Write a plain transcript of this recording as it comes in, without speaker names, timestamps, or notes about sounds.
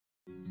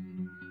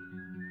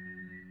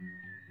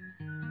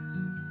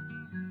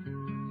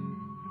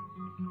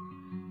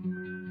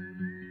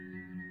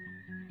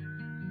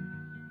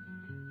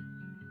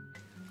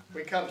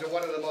We come to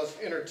one of the most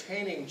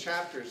entertaining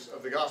chapters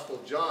of the Gospel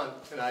of John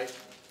tonight,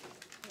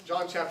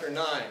 John chapter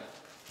 9.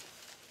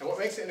 And what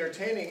makes it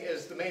entertaining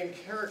is the main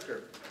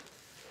character.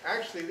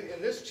 Actually,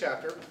 in this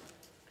chapter,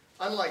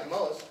 unlike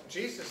most,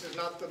 Jesus is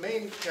not the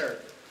main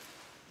character.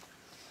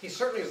 He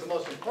certainly is the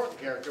most important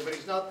character, but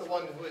he's not the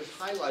one who is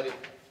highlighted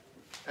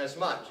as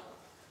much.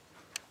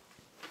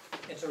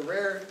 It's a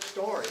rare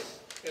story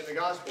in the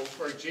Gospels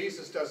where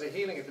Jesus does a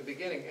healing at the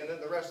beginning, and then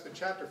the rest of the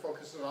chapter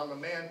focuses on the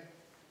man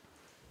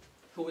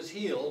who was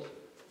healed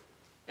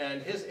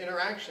and his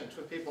interactions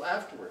with people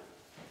afterward.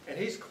 And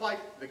he's quite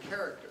the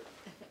character.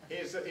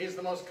 He's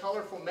the most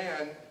colorful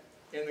man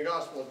in the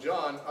Gospel of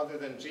John, other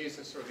than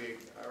Jesus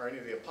or any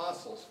of the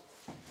apostles.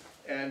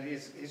 And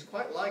he's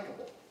quite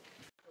likable.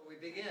 So we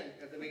begin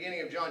at the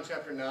beginning of John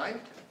chapter 9.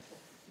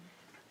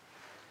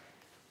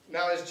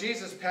 Now as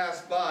Jesus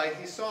passed by,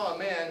 he saw a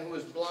man who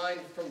was blind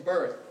from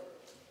birth.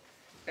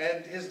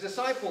 And his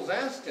disciples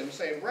asked him,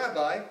 saying,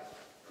 "Rabbi,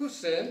 who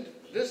sinned,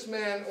 this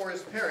man or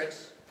his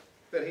parents,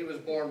 that he was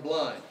born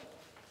blind?"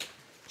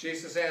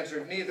 Jesus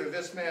answered, "Neither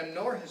this man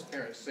nor his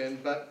parents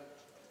sinned, but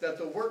that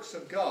the works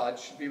of God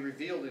should be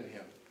revealed in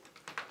him.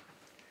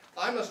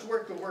 I must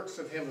work the works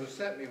of him who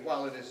sent me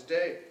while it is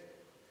day.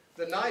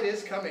 The night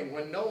is coming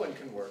when no one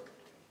can work.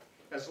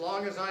 As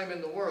long as I am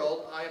in the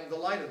world, I am the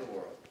light of the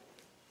world."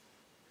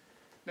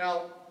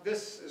 Now,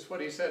 this is what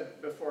he said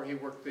before he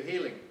worked the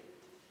healing.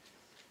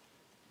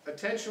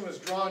 Attention was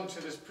drawn to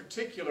this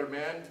particular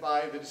man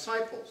by the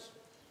disciples.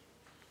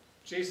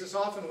 Jesus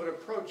often would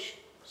approach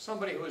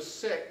somebody who was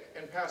sick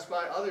and pass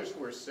by others who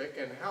were sick,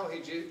 and how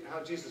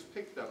Jesus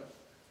picked them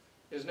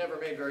is never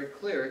made very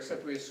clear,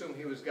 except we assume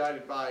he was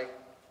guided by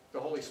the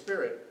Holy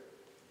Spirit,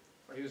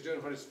 or he was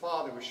doing what his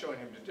Father was showing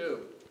him to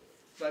do.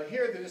 But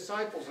here the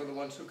disciples are the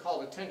ones who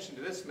called attention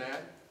to this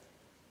man,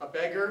 a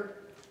beggar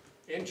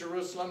in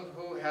Jerusalem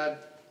who had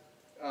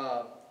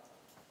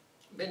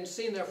been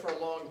seen there for a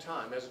long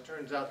time. As it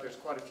turns out, there's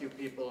quite a few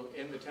people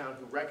in the town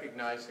who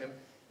recognize him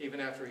even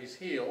after he's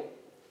healed.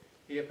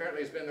 He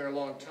apparently has been there a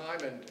long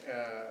time and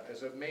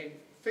is a main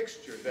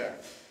fixture there.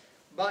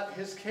 But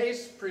his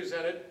case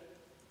presented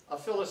a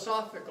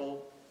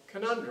philosophical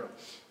conundrum.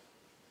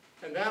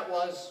 And that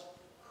was,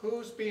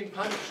 who's being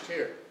punished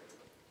here?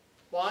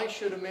 Why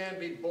should a man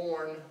be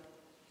born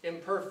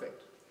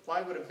imperfect?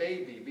 Why would a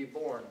baby be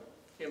born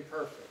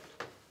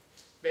imperfect?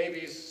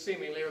 Babies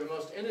seemingly are the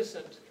most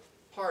innocent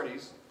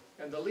parties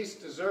and the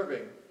least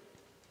deserving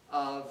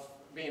of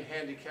being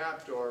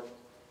handicapped or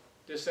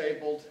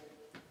disabled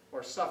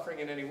or suffering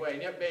in any way.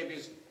 And yet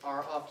babies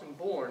are often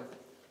born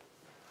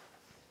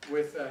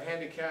with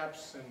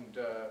handicaps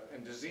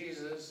and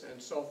diseases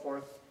and so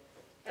forth.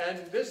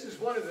 And this is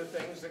one of the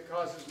things that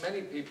causes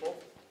many people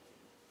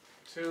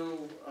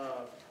to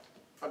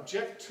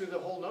object to the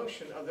whole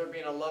notion of there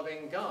being a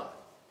loving God.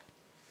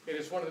 It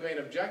is one of the main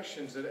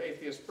objections that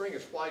atheists bring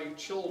is, why do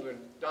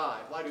children die?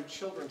 Why do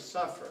children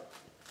suffer?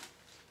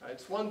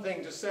 It's one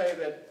thing to say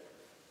that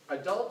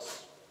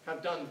adults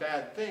have done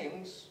bad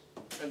things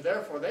and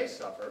therefore they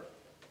suffer.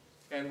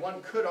 And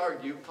one could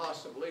argue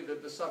possibly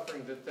that the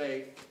suffering that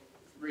they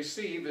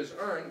receive is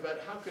earned,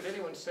 but how could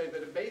anyone say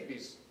that a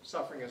baby's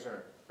suffering is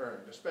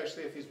earned,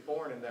 especially if he's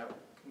born in that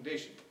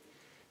condition?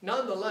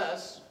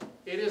 Nonetheless,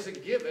 it is a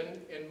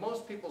given in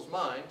most people's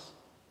minds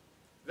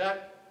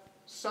that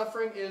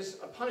suffering is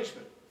a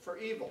punishment for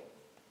evil.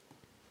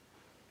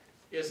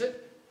 Is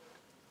it?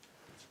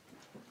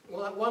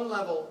 Well, at one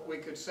level we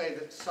could say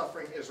that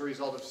suffering is a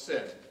result of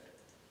sin.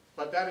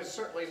 But that is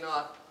certainly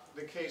not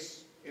the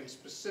case in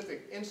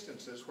specific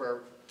instances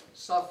where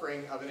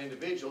suffering of an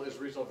individual is a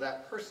result of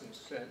that person's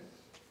sin.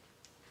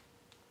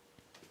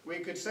 We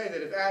could say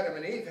that if Adam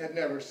and Eve had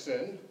never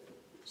sinned,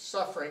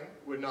 suffering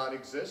would not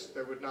exist.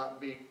 There would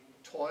not be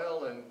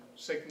toil and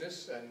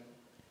sickness and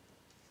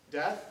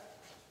death.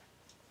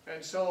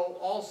 And so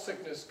all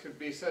sickness could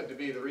be said to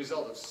be the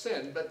result of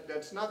sin, but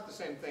that's not the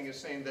same thing as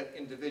saying that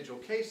individual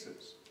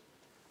cases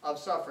of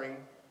suffering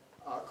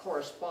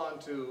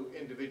correspond to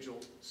individual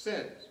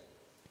sins.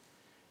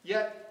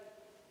 Yet,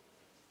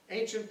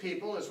 ancient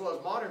people as well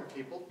as modern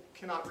people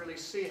cannot really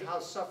see how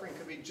suffering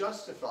can be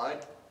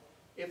justified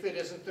if it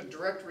isn't the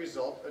direct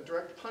result, a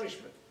direct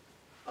punishment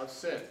of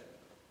sin.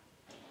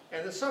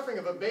 And the suffering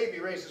of a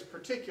baby raises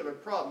particular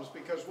problems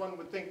because one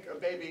would think a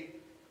baby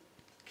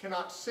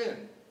cannot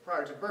sin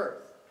prior to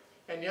birth.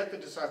 And yet the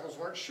disciples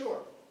weren't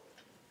sure.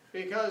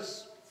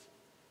 Because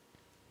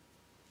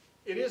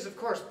it is, of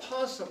course,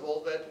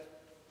 possible that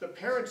the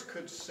parents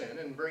could sin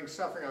and bring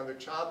suffering on their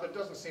child, but it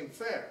doesn't seem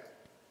fair.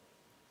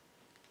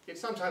 It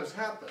sometimes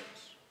happens.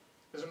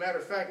 As a matter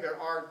of fact, there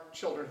are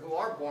children who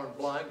are born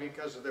blind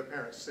because of their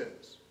parents'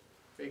 sins,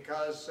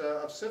 because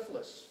of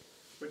syphilis,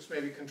 which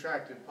may be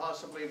contracted.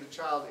 Possibly the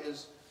child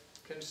is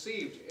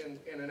conceived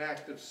in an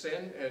act of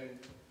sin, and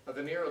a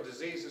venereal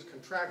disease is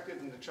contracted,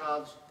 and the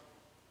child's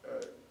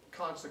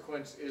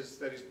consequence is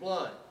that he's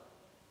blind.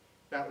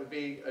 That would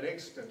be an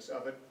instance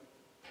of a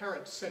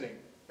parent sinning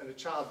and the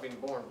child being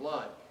born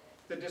blind.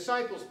 The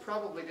disciples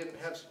probably didn't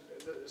have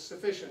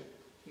sufficient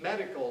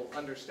medical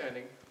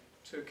understanding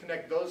to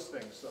connect those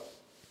things, though.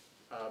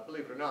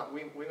 Believe it or not,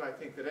 we might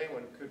think that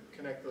anyone could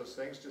connect those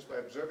things just by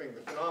observing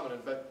the phenomenon,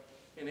 but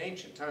in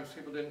ancient times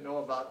people didn't know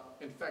about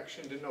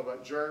infection, didn't know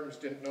about germs,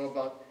 didn't know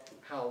about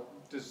how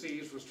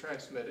disease was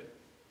transmitted,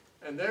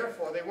 and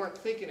therefore they weren't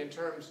thinking in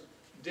terms,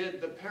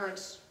 did the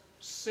parents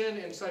sin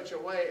in such a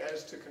way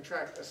as to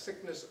contract a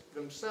sickness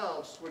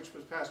themselves which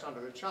was passed on to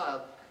their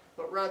child,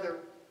 but rather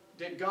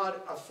did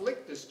God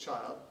afflict this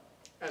child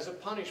as a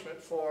punishment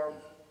for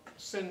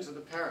sins of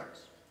the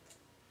parents.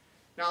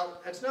 Now,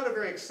 it's not a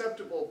very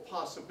acceptable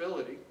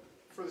possibility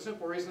for the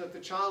simple reason that the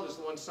child is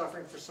the one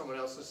suffering for someone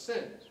else's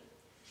sins.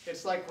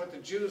 It's like what the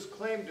Jews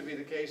claimed to be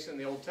the case in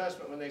the Old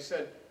Testament when they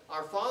said,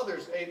 our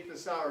fathers ate the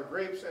sour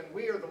grapes and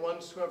we are the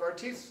ones who have our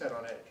teeth set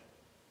on edge.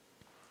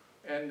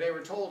 And they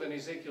were told in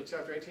Ezekiel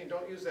chapter 18,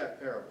 don't use that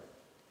parable.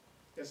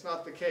 It's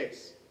not the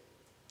case.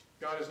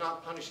 God is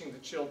not punishing the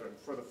children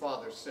for the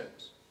father's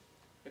sins.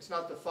 It's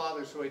not the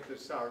fathers who ate the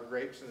sour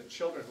grapes and the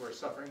children who are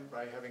suffering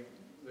by having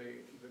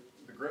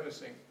the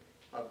grimacing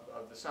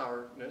of the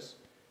sourness,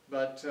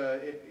 but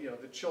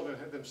the children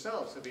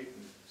themselves have eaten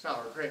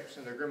sour grapes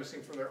and they're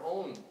grimacing from their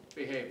own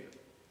behavior.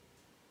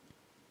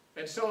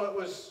 And so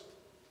it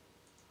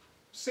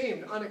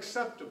seemed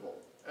unacceptable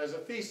as a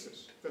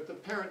thesis that the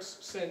parents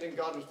sinned and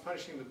God was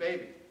punishing the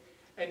baby.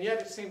 And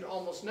yet it seemed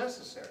almost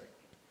necessary,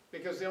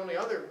 because the only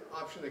other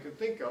option they could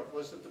think of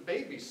was that the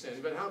baby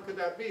sinned. But how could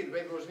that be? The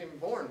baby wasn't even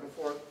born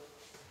before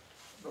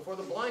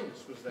the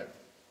blindness was there.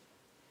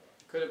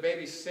 Could a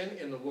baby sin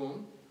in the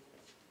womb?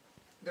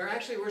 There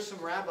actually were some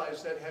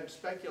rabbis that had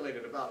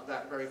speculated about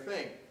that very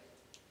thing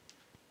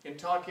in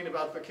talking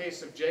about the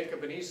case of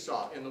Jacob and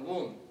Esau in the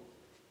womb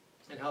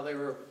and how they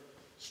were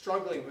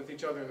struggling with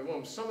each other in the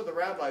womb. Some of the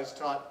rabbis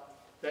taught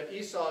that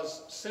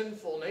Esau's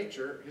sinful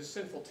nature, his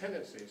sinful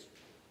tendencies,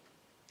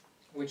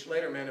 which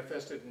later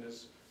manifested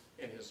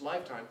in his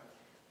lifetime,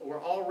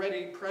 were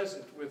already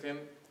present with him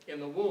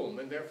in the womb,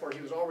 and therefore he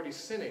was already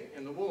sinning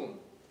in the womb.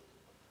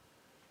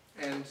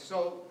 And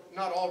so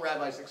not all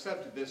rabbis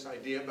accepted this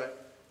idea,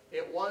 but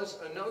it was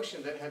a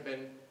notion that had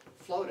been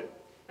floated.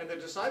 And the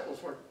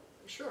disciples weren't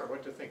sure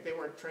what to think. They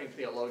weren't trained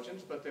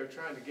theologians, but they're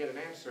trying to get an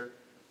answer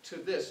to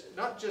this.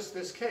 Not just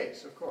this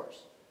case, of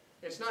course.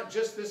 It's not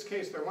just this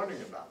case they're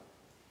wondering about.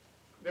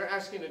 They're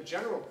asking a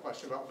general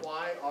question about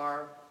why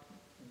are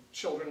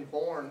children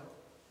born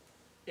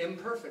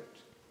imperfect?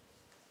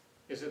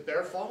 Is it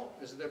their fault?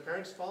 Is it their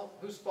parents' fault?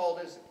 Whose fault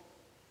is it?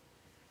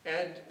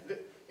 And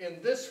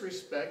in this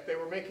respect, they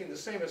were making the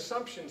same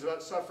assumptions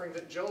about suffering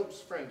that Job's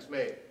friends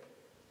made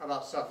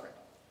about suffering.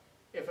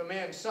 If a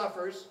man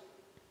suffers,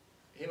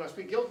 he must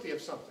be guilty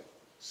of something.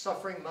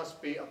 Suffering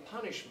must be a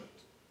punishment.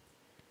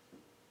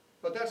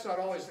 But that's not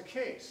always the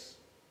case.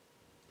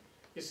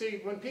 You see,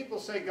 when people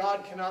say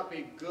God cannot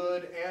be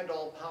good and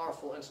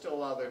all-powerful and still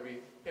allow there to be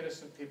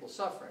innocent people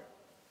suffering,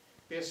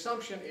 the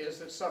assumption is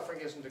that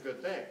suffering isn't a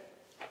good thing.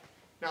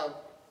 Now,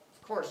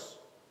 of course,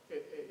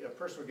 a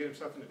person would get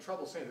himself into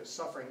trouble saying that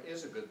suffering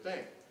is a good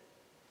thing.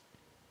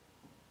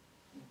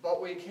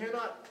 But we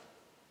cannot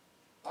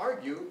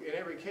argue in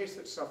every case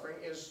that suffering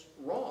is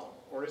wrong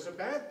or is a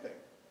bad thing.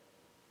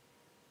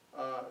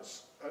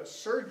 A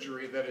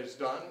surgery that is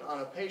done on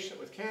a patient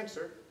with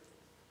cancer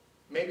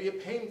may be a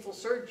painful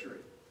surgery,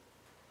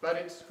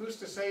 but who's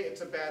to say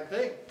it's a bad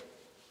thing?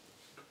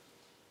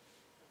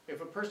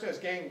 If a person has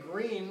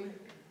gangrene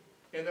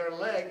in their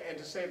leg and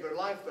to save their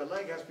life the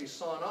leg has to be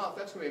sawn off,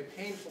 that's going to be a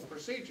painful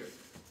procedure.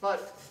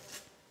 But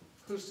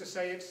who's to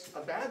say it's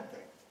a bad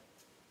thing?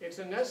 It's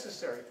a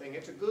necessary thing.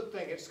 It's a good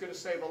thing. It's going to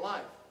save a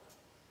life.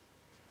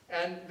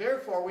 And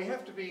therefore, we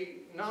have to be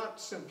not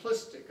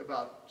simplistic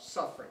about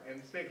suffering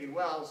and thinking,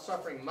 well,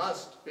 suffering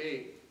must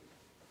be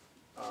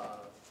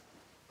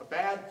a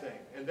bad thing,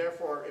 and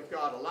therefore, if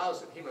God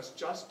allows it, he must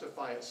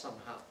justify it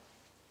somehow.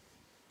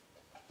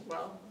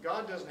 Well,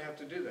 God doesn't have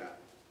to do that.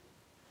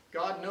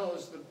 God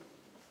knows the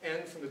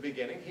end from the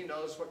beginning. He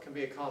knows what can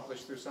be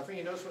accomplished through suffering.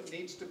 He knows what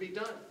needs to be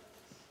done.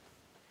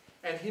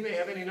 And he may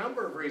have any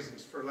number of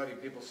reasons for letting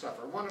people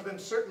suffer. One of them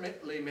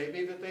certainly may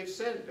be that they've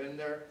sinned and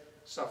they're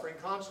suffering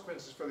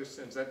consequences for their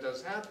sins. That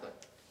does happen.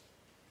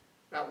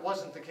 That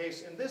wasn't the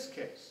case in this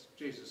case,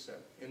 Jesus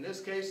said. In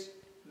this case,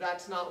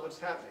 that's not what's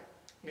happening.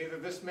 Neither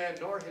this man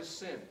nor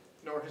his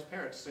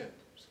parents sinned,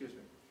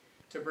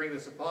 to bring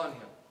this upon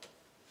him.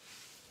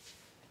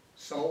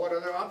 So what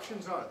other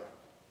options are there?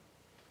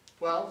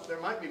 Well, there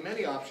might be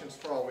many options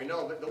for all we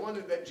know, but the one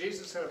that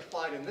Jesus had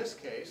applied in this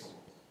case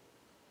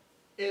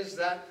is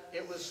that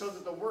it was so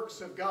that the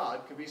works of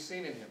God could be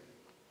seen in him.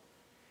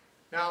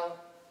 Now,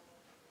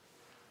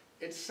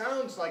 it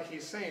sounds like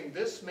he's saying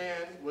this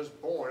man was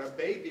born, a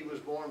baby was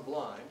born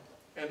blind,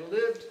 and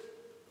lived,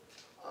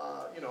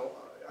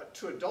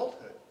 to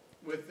adulthood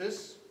with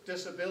this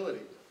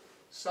disability,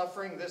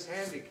 suffering this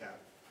handicap,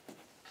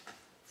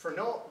 for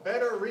no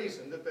better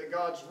reason than that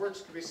God's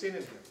works could be seen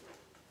in him.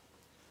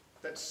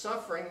 That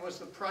suffering was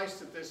the price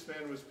that this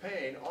man was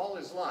paying all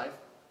his life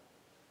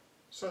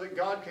so that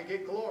God could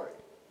get glory.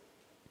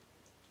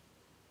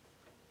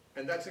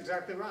 And that's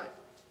exactly right.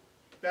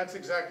 That's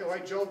exactly why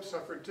Job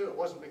suffered too. It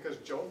wasn't because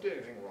Job did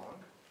anything wrong.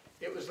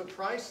 It was the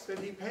price that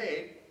he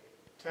paid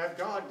to have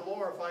God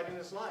glorified in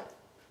his life.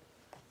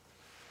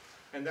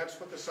 And that's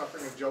what the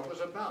suffering of Job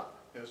was about.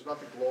 It was about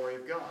the glory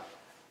of God.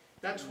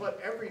 That's what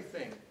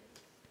everything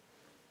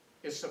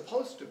is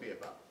supposed to be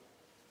about.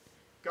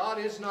 God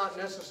is not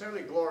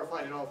necessarily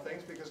glorified in all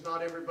things because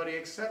not everybody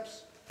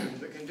accepts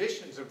the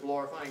conditions of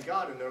glorifying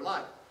God in their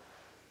life,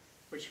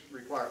 which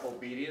require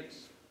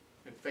obedience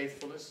and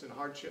faithfulness and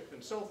hardship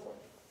and so forth.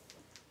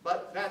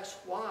 But that's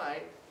why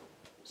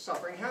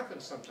suffering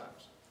happens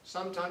sometimes.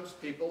 Sometimes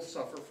people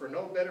suffer for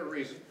no better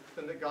reason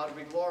than that God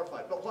be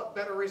glorified. But what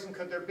better reason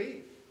could there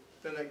be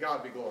than that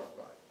God be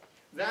glorified?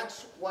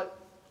 That's what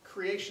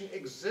creation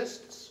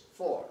exists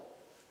for.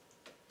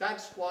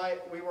 That's why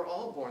we were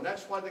all born.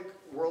 That's why the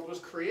world was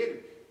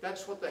created.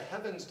 That's what the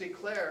heavens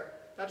declare.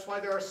 That's why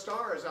there are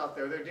stars out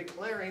there. They're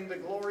declaring the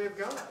glory of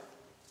God.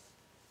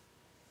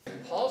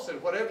 Paul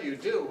said, whatever you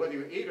do, whether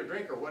you eat or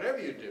drink or whatever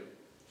you do,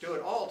 do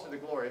it all to the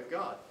glory of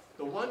God.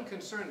 The one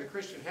concern the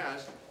Christian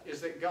has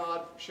is that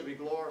God should be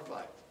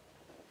glorified.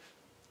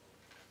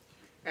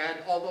 And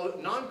although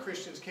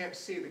non-Christians can't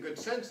see the good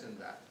sense in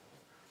that,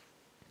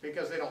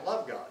 because they don't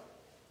love God,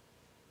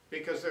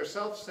 because they're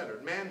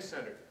self-centered,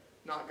 man-centered,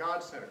 not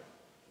God-centered,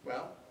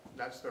 well,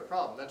 that's their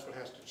problem. That's what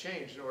has to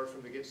change in order for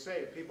them to get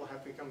saved. People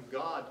have to become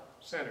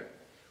God-centered.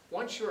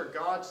 Once you're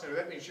God-centered,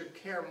 that means you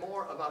care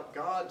more about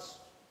God's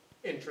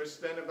interests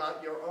than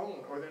about your own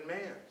or than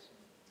man's.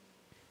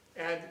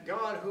 And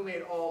God, who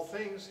made all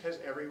things, has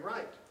every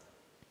right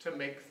to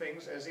make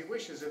things as he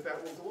wishes, if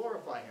that will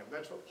glorify him.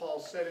 That's what Paul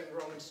said in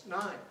Romans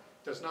 9.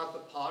 Does not the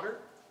potter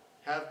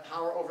have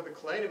power over the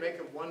clay to make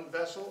of one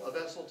vessel a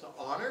vessel to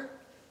honor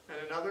and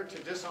another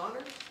to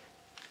dishonor?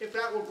 If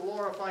that will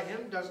glorify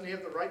him, doesn't he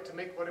have the right to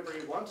make whatever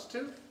he wants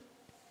to?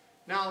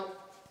 Now,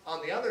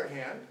 on the other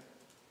hand,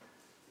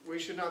 we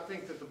should not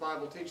think that the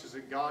Bible teaches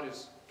that God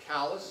is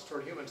callous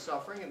toward human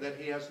suffering and that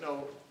he has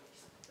no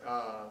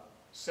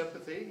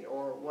sympathy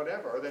or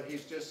whatever, or that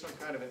he's just some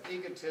kind of an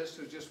egotist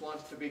who just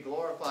wants to be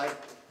glorified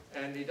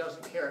and he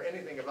doesn't care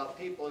anything about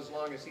people as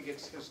long as he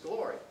gets his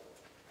glory.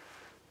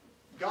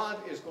 God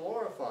is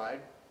glorified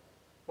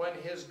when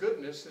his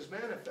goodness is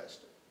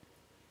manifested.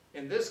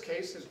 In this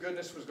case, his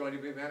goodness was going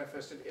to be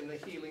manifested in the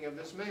healing of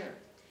this man.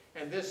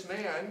 And this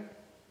man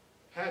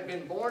had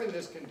been born in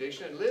this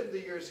condition and lived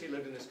the years he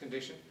lived in this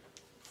condition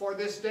for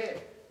this day.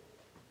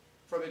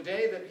 For the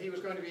day that he was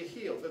going to be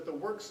healed, that the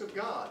works of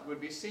God would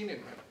be seen in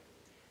him.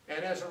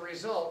 And as a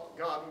result,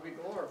 God would be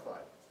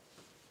glorified.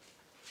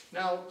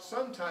 Now,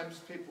 sometimes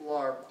people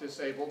are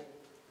disabled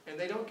and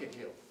they don't get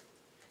healed.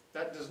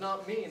 That does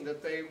not mean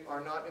that they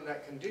are not in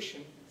that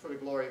condition for the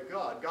glory of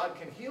God. God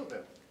can heal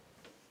them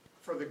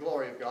for the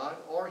glory of God,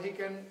 or he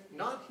can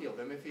not heal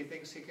them if he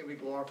thinks he can be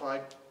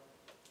glorified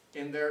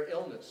in their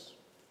illness.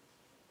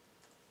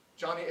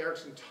 Johnny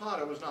Erickson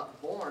Tada was not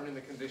born in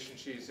the condition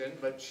she's in,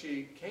 but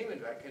she came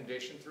into that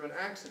condition through an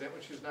accident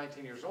when she was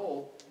 19 years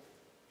old.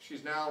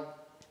 She's now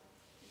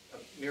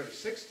nearly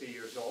 60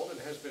 years old and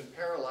has been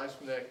paralyzed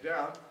from the neck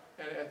down,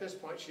 and at this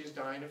point she's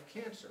dying of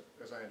cancer,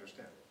 as I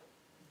understand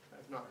it.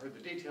 I've not heard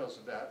the details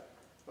of that,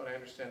 but I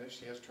understand that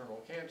she has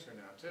terminal cancer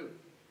now too.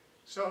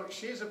 So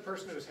she's a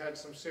person who's had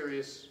some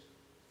serious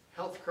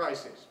health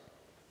crises,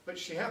 but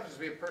she happens to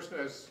be a person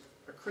who has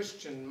a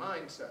Christian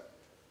mindset,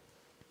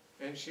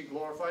 and she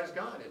glorifies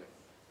God in it.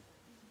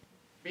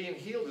 Being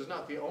healed is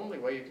not the only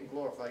way you can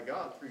glorify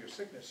God through your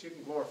sickness. You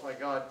can glorify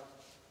God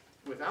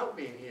without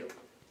being healed,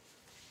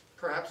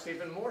 perhaps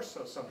even more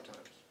so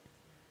sometimes.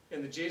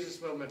 In the Jesus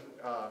movement,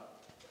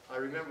 I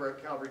remember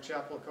at Calvary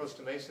Chapel in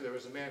Costa Mesa, there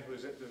was a man who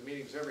was at the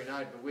meetings every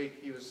night of the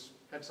week. He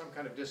had some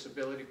kind of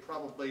disability,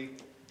 probably,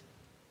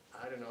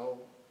 I don't know,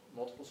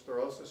 multiple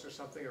sclerosis or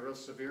something, a real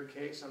severe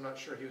case. I'm not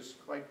sure. He was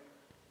quite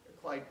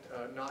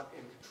not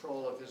in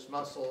control of his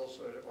muscles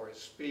or his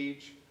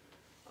speech.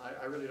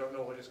 I really don't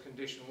know what his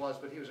condition was,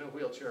 but he was in a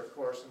wheelchair, of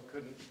course, and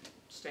couldn't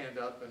stand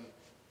up, and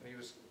he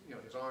was,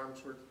 his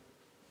arms were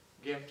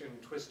gimped and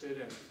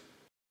twisted,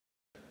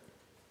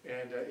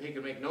 and he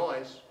could make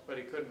noise, but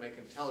he couldn't make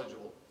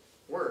intelligible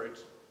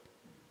words.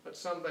 But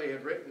somebody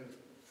had written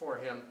for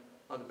him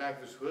on the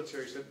back of his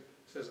wheelchair. He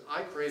says,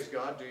 "I praise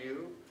God, do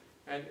you?"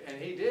 And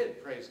he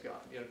did praise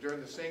God. During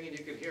the singing,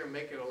 you could hear him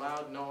making a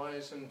loud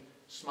noise and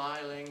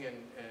smiling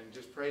and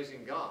just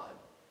praising God.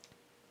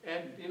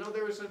 And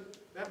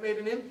that made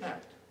an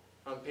impact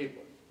on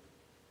people.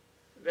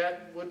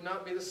 That would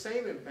not be the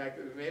same impact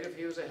it would be made if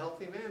he was a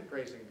healthy man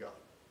praising God.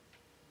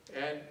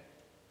 And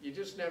you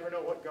just never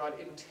know what God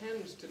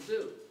intends to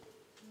do.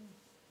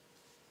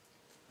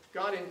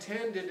 God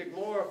intended to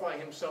glorify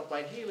himself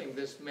by healing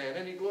this man,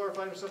 and he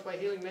glorified himself by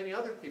healing many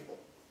other people.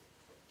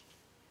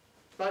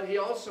 But he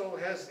also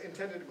has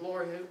intended to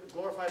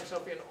glorify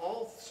himself in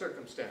all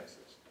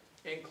circumstances,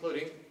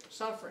 including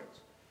sufferings.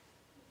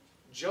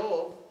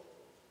 Job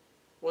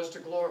was to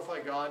glorify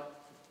God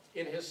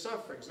in his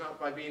sufferings, not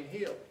by being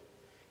healed.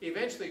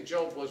 Eventually,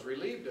 Job was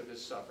relieved of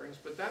his sufferings,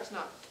 but that's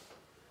not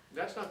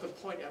the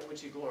point at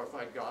which he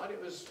glorified God.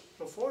 It was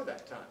before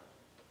that time.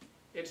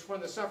 It's when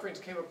the sufferings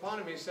came upon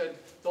him, he said,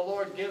 "The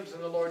Lord gives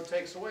and the Lord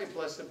takes away.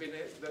 Blessed be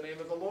the name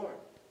of the Lord."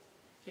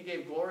 He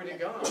gave glory to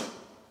God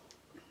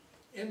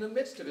in the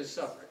midst of his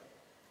suffering.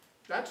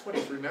 That's what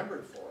he's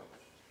remembered for.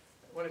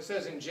 When it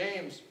says in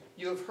James,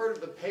 you have heard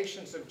of the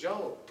patience of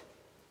Job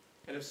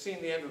and have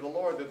seen the end of the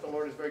Lord, that the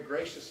Lord is very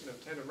gracious and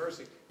of tender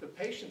mercy. The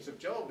patience of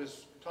Job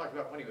is talking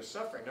about when he was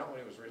suffering, not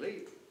when he was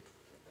relieved.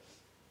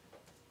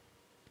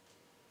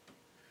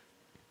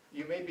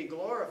 You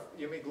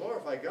may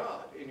glorify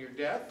God in your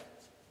death,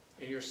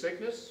 in your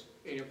sickness,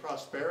 in your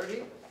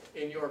prosperity,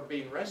 in your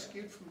being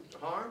rescued from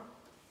harm.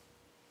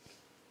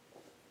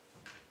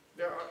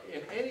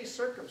 In any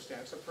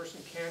circumstance, a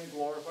person can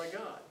glorify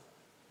God.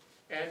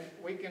 And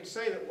we can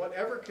say that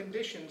whatever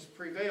conditions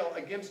prevail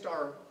against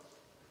our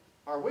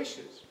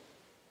wishes,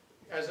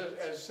 as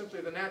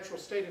simply the natural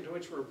state into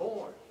which we're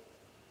born,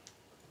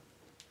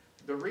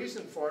 the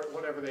reason for it,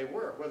 whatever they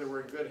were, whether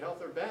we're in good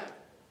health or bad,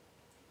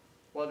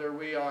 whether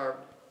we are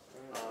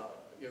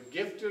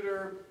gifted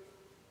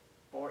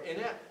or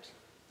inept,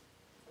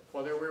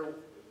 whether we're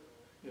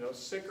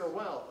sick or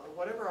well,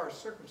 whatever our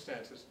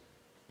circumstances,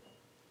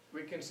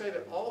 we can say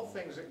that all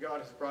things that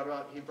God has brought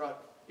about, he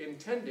brought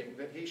intending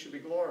that he should be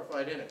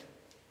glorified in it,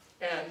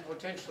 and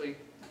potentially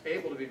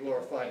able to be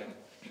glorified in it.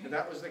 And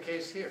that was the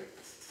case here.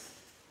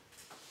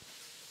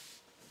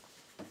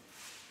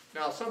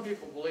 Now, some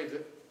people believe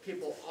that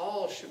people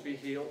all should be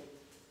healed,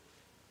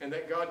 and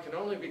that God can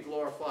only be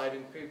glorified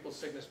in people's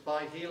sickness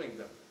by healing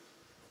them.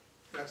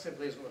 That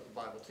simply isn't what the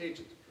Bible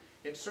teaches.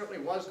 It certainly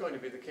was going to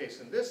be the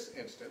case in this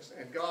instance,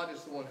 and God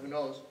is the one who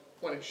knows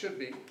when it should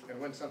be and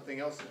when something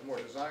else is more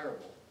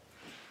desirable.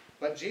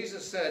 But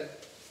Jesus said,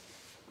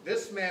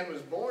 this man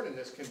was born in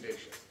this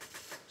condition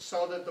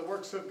so that the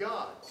works of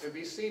God could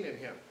be seen in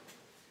him.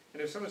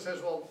 And if someone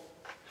says, well,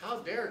 how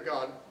dare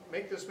God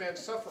make this man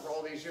suffer for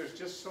all these years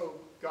just so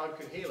God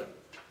could heal him?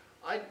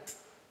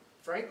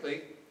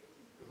 Frankly,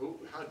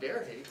 how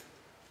dare he?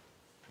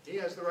 He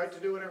has the right to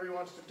do whatever he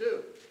wants to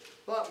do.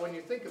 But when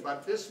you think about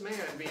it, this man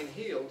being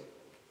healed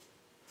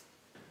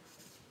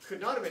could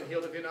not have been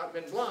healed if he had not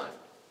been blind.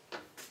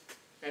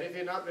 And if he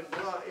had not been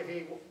blind,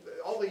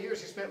 all the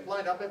years he spent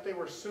blind, I bet they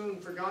were soon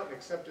forgotten,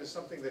 except as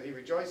something that he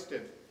rejoiced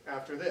in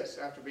after this,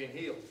 after being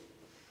healed.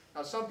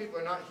 Now, some people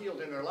are not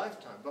healed in their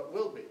lifetime, but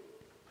will be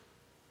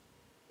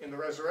in the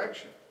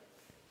resurrection.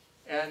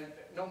 And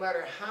no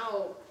matter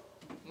how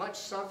much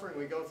suffering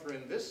we go through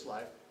in this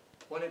life,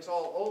 when it's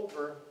all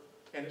over,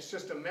 and it's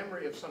just a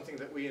memory of something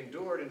that we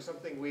endured and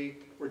something we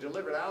were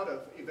delivered out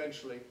of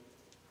eventually,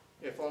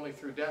 if only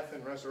through death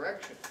and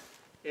resurrection,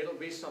 it'll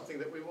be something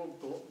that we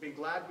will be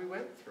glad we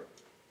went through.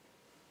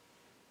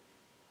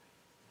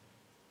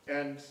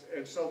 And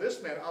so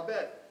this man, I'll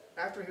bet,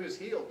 after he was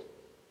healed,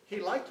 he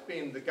liked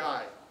being the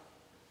guy,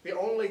 the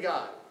only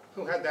guy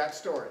who had that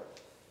story.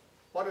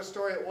 What a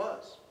story it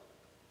was.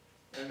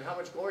 And how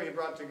much glory he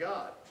brought to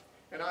God.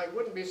 And I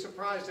wouldn't be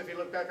surprised if he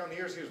looked back on the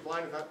years he was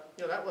blind and thought,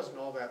 that wasn't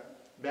all that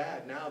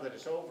bad now that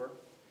it's over.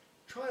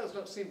 Trials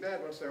don't seem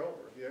bad once they're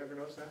over. Have you ever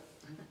noticed that?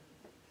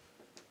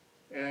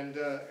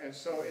 And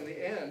so in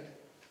the end,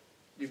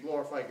 you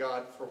glorify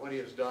God for what he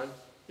has done.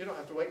 You don't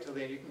have to wait till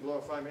the end. You can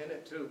glorify him in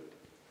it too.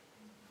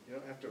 You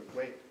don't have to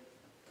wait.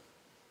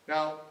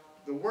 Now,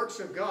 the works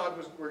of God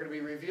were going to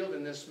be revealed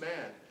in this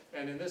man.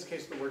 And in this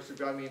case, the works of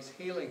God means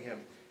healing him.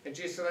 And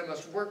Jesus said, I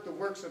must work the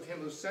works of him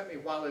who sent me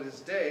while it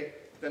is day.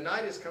 The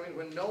night is coming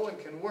when no one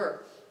can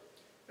work.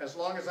 As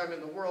long as I'm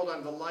in the world,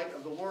 I'm the light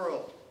of the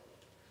world.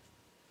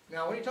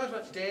 Now, when he talks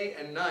about day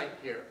and night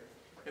here,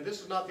 and this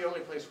is not the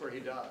only place where he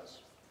does,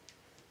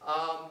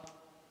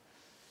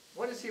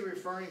 what is he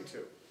referring to?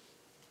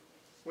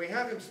 We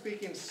have him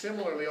speaking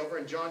similarly over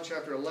in John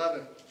chapter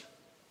 11,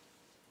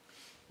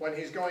 when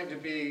he's going to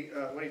be,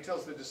 when he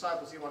tells the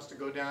disciples he wants to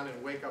go down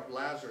and wake up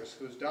Lazarus,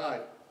 who's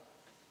died.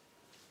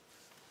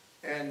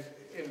 And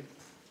in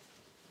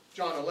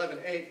John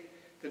 11:8,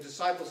 the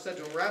disciples said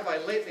to him, Rabbi,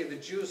 lately the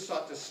Jews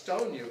sought to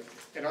stone you,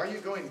 and are you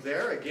going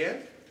there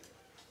again?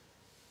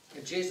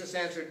 And Jesus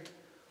answered,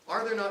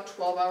 are there not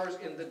 12 hours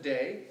in the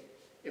day?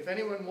 If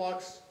anyone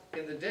walks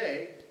in the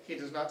day, he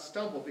does not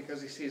stumble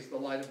because he sees the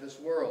light of this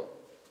world.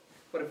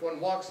 But if one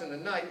walks in the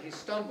night, he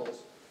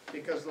stumbles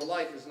because the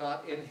light is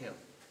not in him.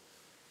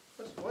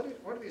 What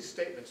are these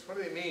statements? What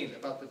do they mean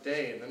about the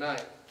day and the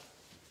night?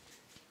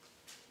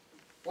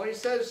 Well, he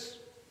says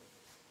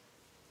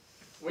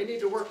we need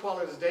to work while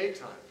it is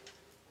daytime.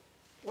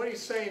 What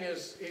he's saying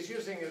is, he's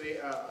using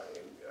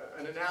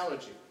an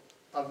analogy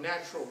of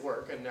natural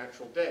work and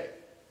natural day.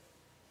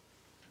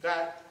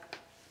 That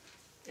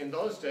in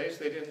those days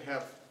they didn't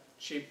have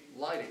cheap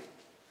lighting.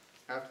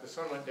 After the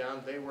sun went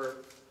down, they were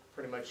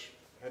pretty much,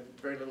 had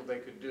very little they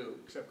could do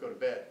except go to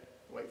bed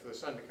and wait for the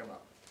sun to come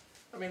up.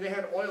 I mean, they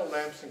had oil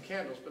lamps and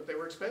candles, but they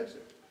were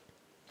expensive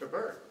to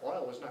burn.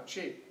 Oil was not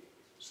cheap.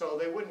 So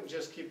they wouldn't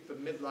just keep the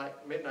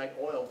midnight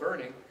oil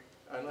burning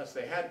unless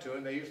they had to,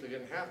 and they usually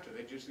didn't have to.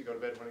 They'd usually go to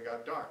bed when it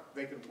got dark.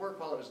 They could work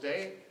while it was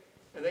day,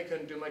 and they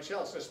couldn't do much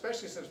else,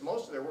 especially since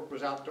most of their work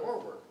was outdoor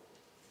work.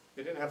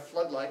 They didn't have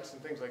floodlights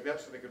and things like that,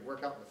 so they could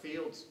work out in the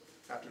fields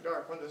after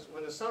dark.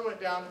 When the sun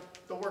went down,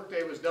 the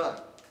workday was done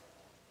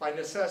by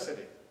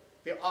necessity.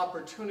 The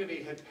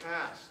opportunity had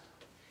passed.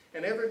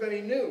 And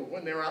everybody knew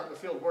when they were out in the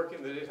field working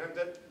in the daytime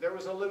that there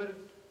was a limited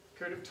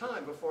period of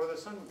time before the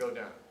sun would go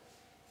down.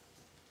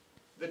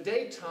 The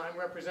daytime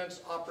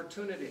represents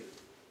opportunity.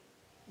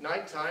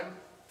 Nighttime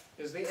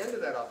is the end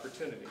of that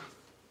opportunity.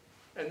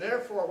 And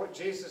therefore, what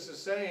Jesus is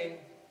saying,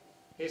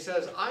 he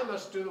says, I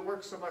must do the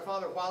works of my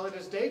Father while it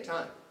is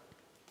daytime.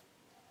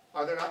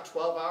 Are there not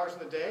 12 hours in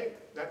the day?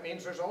 That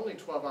means there's only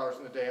 12 hours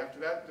in the day. After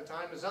that, the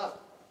time is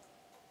up.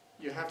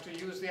 You have to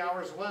use the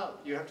hours well.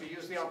 You have to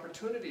use the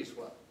opportunities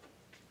well.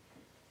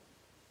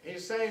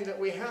 He's saying that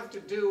we have to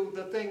do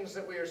the things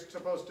that we are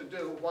supposed to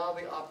do while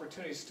the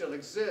opportunity still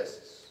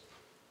exists,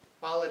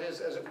 while it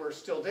is, as it were,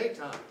 still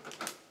daytime.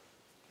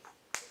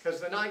 Because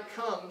the night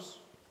comes,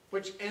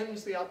 which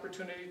ends the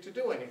opportunity to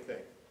do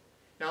anything.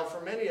 Now,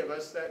 for many of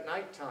us, that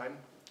nighttime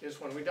is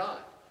when we die.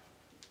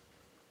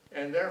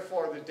 And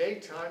therefore, the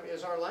daytime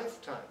is our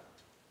lifetime,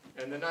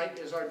 and the night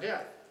is our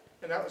death.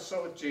 And that was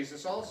so with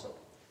Jesus also.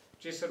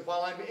 Jesus said,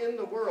 while I'm in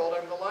the world,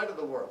 I'm the light of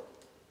the world.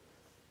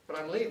 But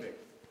I'm leaving,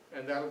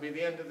 and that'll be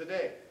the end of the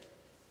day.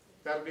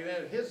 That'll be the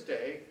end of his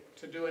day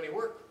to do any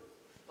work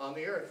on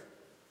the earth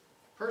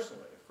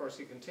personally. Of course,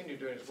 he continued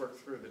doing his work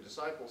through the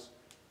disciples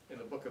in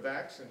the book of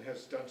Acts and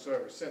has done so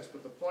ever since.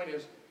 But the point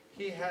is,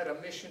 he had a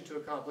mission to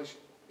accomplish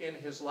in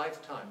his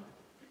lifetime.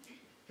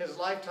 His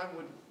lifetime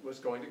was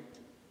going to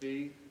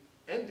be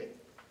ending.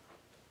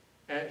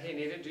 And he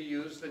needed to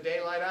use the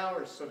daylight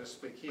hours, so to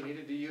speak. He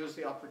needed to use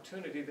the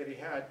opportunity that he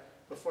had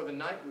before the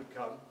night would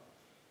come.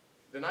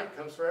 The night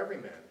comes for every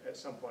man at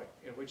some point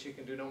in which he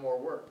can do no more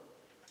work.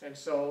 And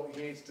so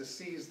he needs to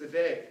seize the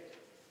day.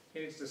 He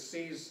needs to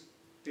seize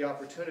the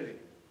opportunity.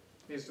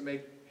 He needs to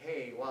make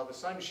hay while the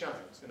sun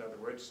shines, in other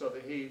words, so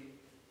that he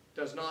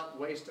does not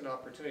waste an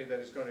opportunity that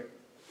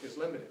is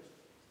limited.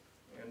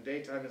 And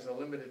daytime is a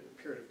limited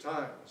period of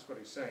time, is what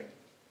he's saying.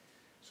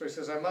 So he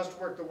says, I must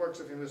work the works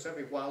of him who sent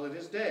me while it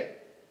is day.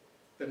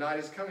 The night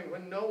is coming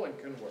when no one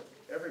can work.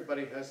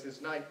 Everybody has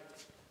his night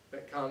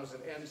that comes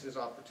and ends his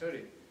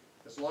opportunity.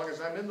 As long as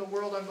I'm in the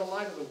world, I'm the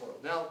light of the world.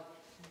 Now,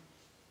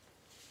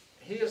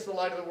 he is the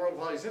light of the world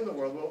while he's in the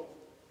world. Well,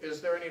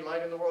 is there any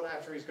light in the world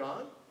after he's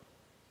gone?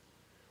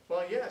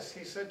 Well, yes,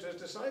 he said to his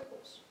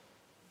disciples,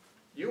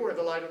 you are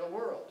the light of the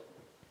world.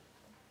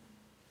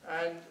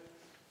 And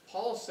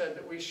Paul said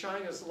that we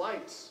shine as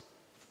lights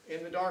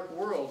in the dark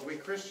world. We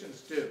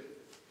Christians do.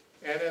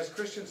 And as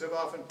Christians have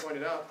often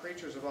pointed out,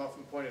 preachers have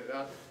often pointed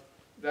out,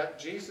 that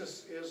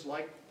Jesus is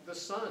like the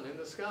sun in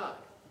the sky.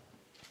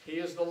 He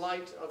is the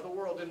light of the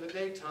world in the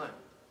daytime.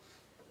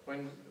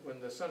 When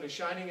the sun is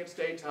shining, it's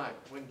daytime.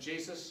 When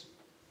Jesus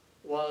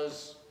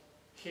was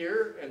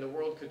here and the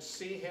world could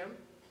see him,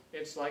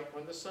 it's like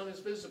when the sun is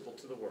visible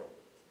to the world.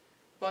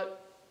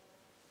 But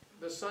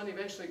the sun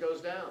eventually goes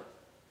down.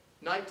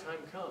 Nighttime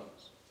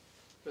comes.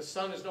 The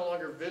sun is no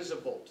longer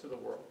visible to the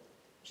world.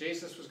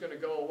 Jesus was going to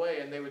go away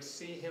and they would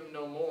see him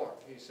no more,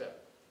 he said.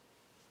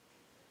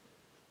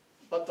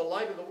 But the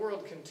light of the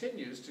world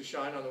continues to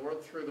shine on the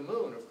world through the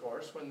moon, of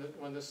course.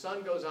 When the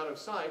sun goes out of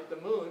sight, the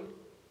moon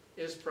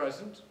is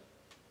present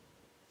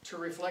to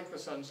reflect the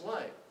sun's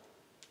light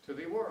to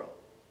the world.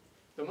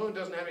 The moon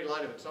doesn't have any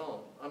light of its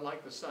own.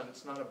 Unlike the sun,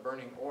 it's not a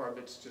burning orb,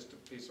 it's just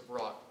a piece of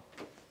rock.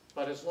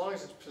 But as long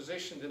as it's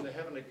positioned in the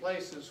heavenly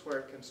places where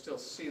it can still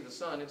see the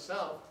sun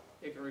itself,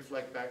 it can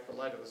reflect back the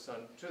light of the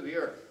sun to the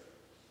earth.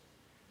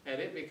 And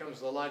it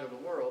becomes the light of the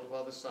world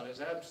while the sun is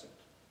absent.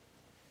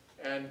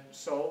 And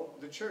so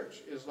the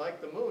church is like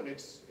the moon.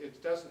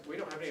 We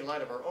don't have any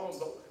light of our own,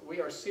 but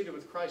we are seated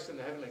with Christ in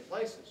the heavenly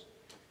places.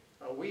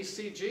 We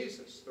see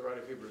Jesus, the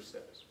writer of Hebrews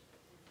says.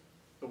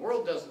 The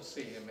world doesn't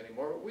see him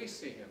anymore, but we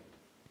see him.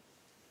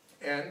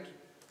 And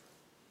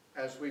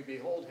as we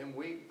behold him,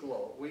 we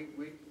glow.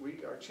 We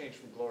are changed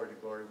from glory to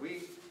glory.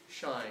 We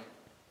shine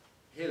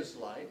his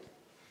light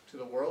to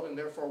the world, and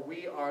therefore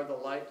we are the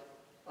light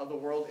of the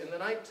world in the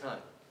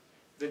nighttime.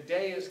 The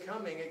day is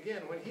coming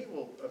again when he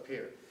will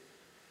appear.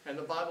 And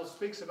the Bible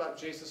speaks about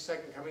Jesus'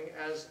 second coming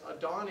as a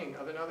dawning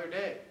of another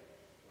day.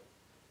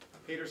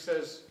 Peter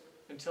says,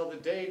 until the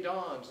day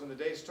dawns and the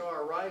day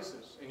star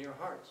rises in your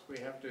hearts, we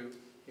have to,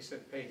 he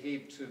said, pay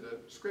heed to the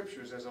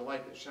scriptures as a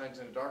light that shines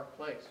in a dark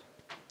place.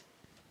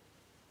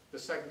 The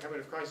second coming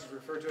of Christ is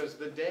referred to as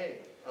the day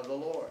of the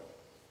Lord.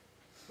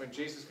 When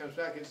Jesus comes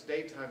back, it's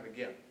daytime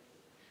again.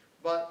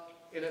 But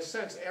in a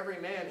sense, every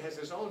man has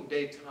his own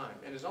daytime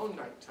and his own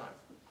nighttime.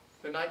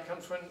 The night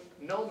comes when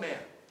no man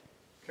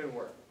can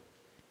work.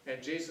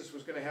 And Jesus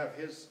was going to have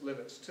his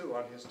limits too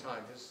on his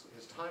time.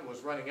 His time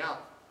was running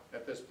out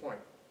at this point.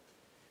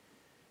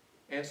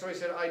 And so he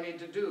said, I need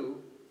to do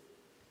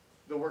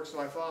the works of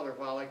my Father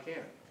while I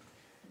can.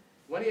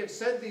 When he had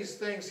said these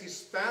things, he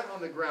spat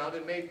on the ground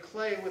and made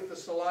clay with the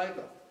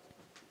saliva.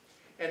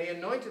 And he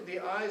anointed the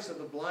eyes of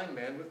the blind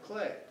man with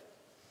clay.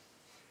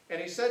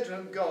 And he said to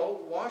him,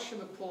 go, wash in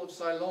the pool of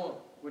Siloam,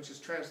 which is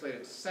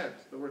translated sent.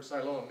 The word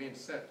Siloam means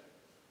sent.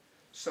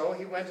 So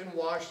he went and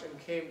washed and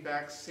came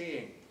back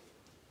seeing.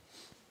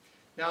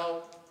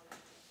 Now,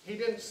 he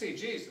didn't see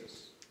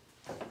Jesus,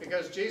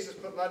 because Jesus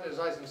put mud in his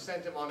eyes and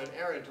sent him on an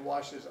errand to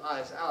wash his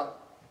eyes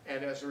out.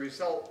 And as a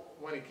result,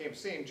 when he came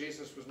seeing,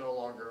 Jesus was no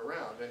longer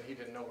around, and he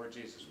didn't know where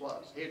Jesus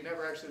was. He had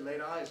never actually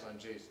laid eyes on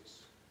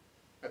Jesus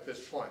at this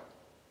point.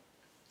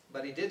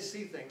 But he did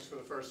see things for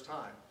the first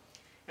time.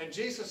 And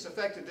Jesus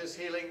effected this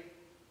healing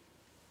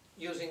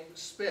using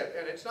spit,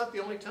 and it's not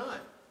the only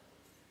time.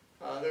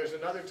 There's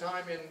another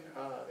time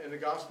in the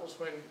Gospels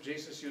when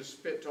Jesus used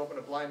spit to open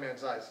a blind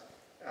man's eyes.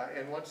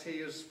 And once he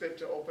used spit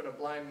to open a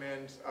blind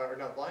man's, or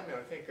not blind man,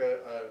 I think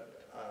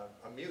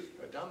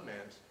a dumb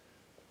man's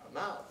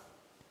mouth.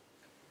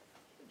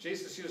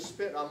 Jesus used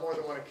spit on more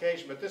than one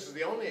occasion, but this is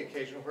the only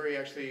occasion where he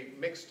actually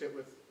mixed it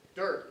with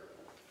dirt,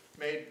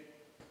 made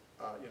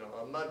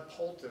a mud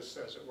poultice,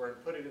 as it were,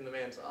 and put it in the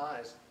man's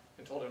eyes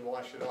and told him to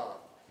wash it off.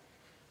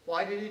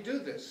 Why did he do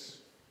this?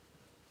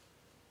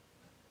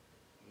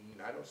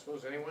 I don't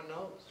suppose anyone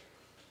knows.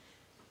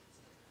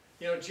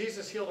 You know,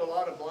 Jesus healed a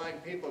lot of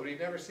blind people, but he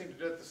never seemed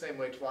to do it the same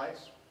way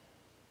twice.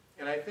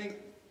 And I think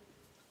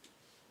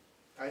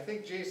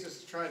Jesus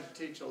is trying to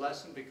teach a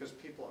lesson because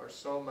people are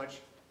so much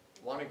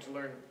wanting to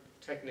learn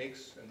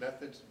techniques and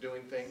methods of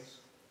doing things.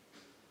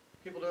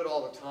 People do it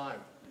all the time.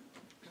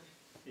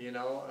 You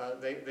know,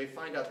 they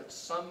find out that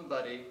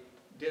somebody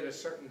did a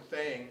certain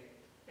thing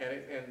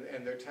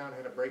and their town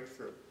had a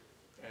breakthrough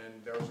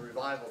and there was a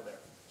revival there.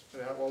 So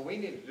they thought, well, we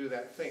need to do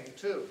that thing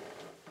too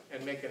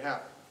and make it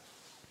happen.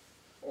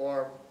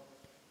 Or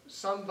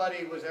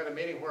somebody was at a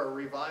meeting where a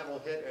revival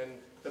hit and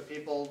the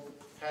people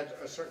had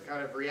a certain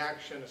kind of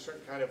reaction, a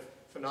certain kind of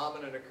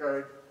phenomenon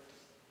occurred.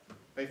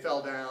 They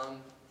fell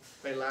down,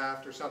 they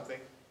laughed or something.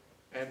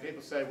 And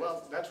people say,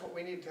 well, that's what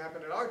we need to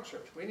happen at our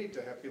church. We need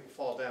to have people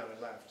fall down and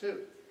laugh too.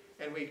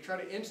 And we try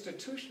to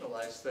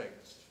institutionalize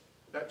things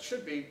that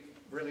should be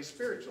really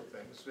spiritual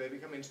things. They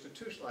become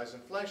institutionalized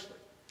and fleshly.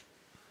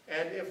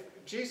 And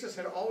if Jesus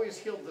had always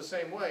healed the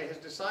same way, his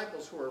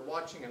disciples who were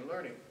watching and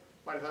learning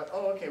might have thought,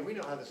 oh, okay, we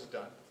know how this is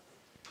done.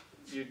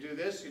 You do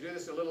this,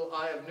 a little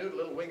eye of newt, a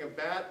little wing of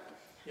bat,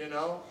 you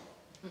know.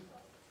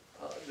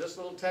 This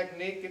little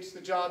technique gets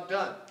the job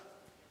done.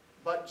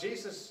 But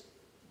Jesus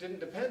didn't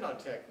depend on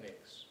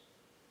techniques.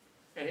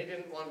 And he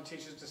didn't want to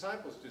teach his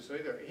disciples to do so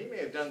either. He may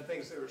have done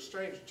things that were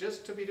strange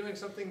just to be doing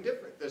something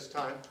different this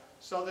time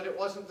so that it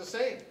wasn't the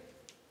same.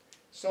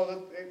 So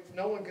that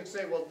no one could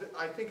say, well,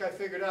 I think I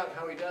figured out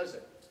how he does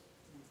it.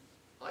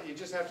 You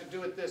just have to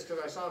do it this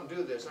because I saw him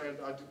do this.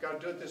 I've got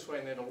to do it this way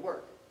and then it'll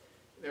work.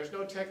 There's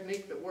no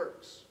technique that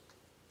works.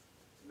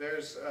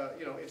 There's,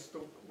 it's the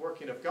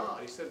working of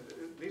God. He said,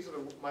 these are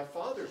my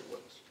Father's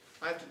works.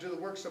 I have to do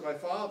the works of my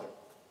Father,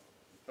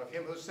 of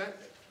him who sent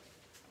me.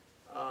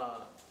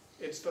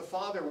 It's the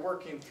Father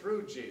working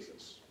through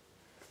Jesus.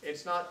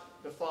 It's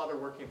not the Father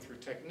working through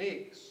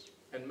techniques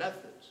and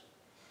methods.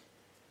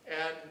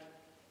 And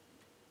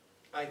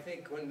I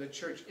think when the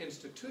church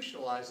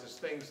institutionalizes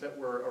things that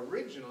were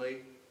originally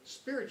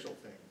spiritual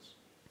things,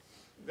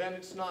 then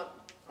it's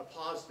not a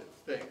positive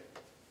thing.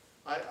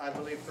 I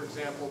believe, for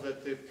example,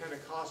 that the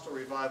Pentecostal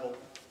revival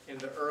in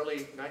the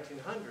early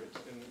 1900s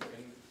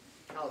in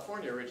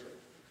California originally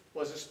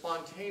was a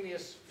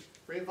spontaneous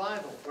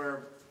revival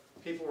where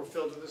people were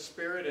filled with the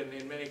Spirit, and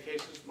in many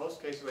cases,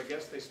 most cases, I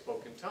guess, they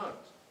spoke in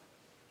tongues.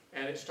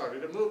 And it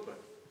started a movement.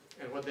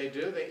 And what they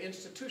do, they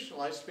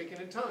institutionalize speaking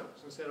in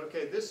tongues and said,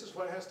 okay, this is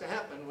what has to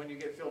happen when you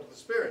get filled with the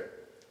Spirit.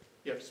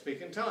 You have to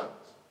speak in tongues.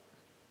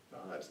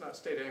 Well, that's not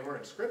stated anywhere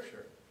in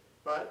Scripture,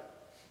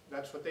 but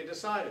that's what they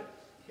decided.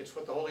 It's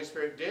what the Holy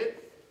Spirit did.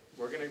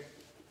 We're going to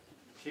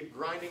keep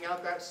grinding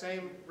out that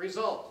same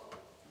result.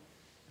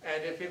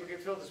 And if people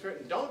get filled with the Spirit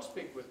and don't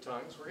speak with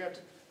tongues, we're going to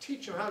have to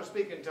teach them how to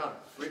speak in tongues.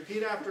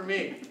 Repeat after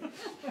me,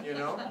 you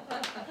know.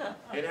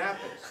 It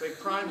happens. They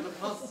prime the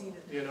pump,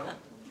 you know.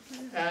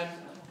 And,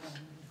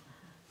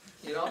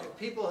 you know,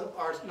 people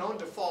are known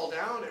to fall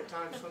down at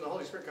times when the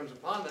Holy Spirit comes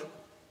upon them,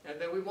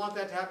 and then we want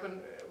that to happen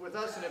with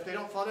us, and if they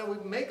don't fall down, we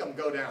make them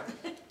go down.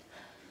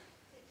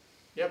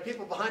 You have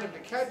people behind them to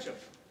catch them.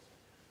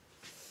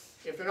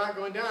 If they're not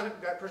going down,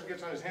 that person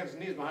gets on his hands and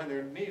knees behind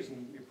their knees,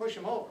 and you push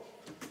them over.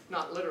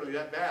 Not literally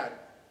that bad,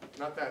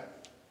 not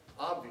that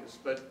obvious,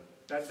 but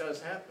that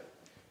does happen.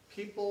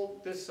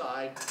 People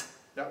decide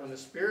that when the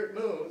Spirit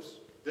moves,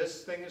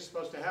 this thing is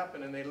supposed to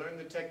happen, and they learn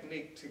the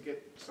technique to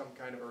get some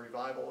kind of a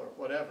revival or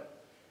whatever.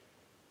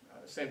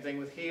 Same thing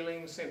with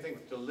healing, same thing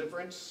with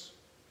deliverance.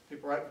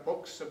 People write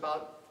books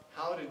about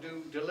how to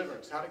do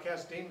deliverance, how to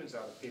cast demons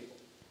out of people.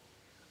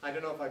 I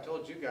don't know if I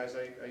told you guys,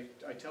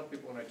 I tell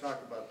people when I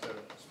talk about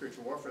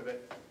spiritual warfare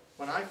that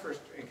when I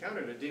first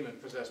encountered a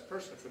demon-possessed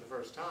person for the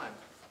first time,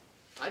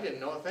 I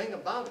didn't know a thing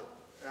about it.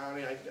 I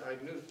mean,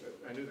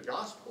 I knew the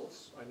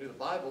Gospels, I knew the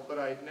Bible, but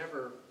I'd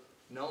never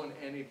known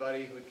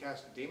anybody who had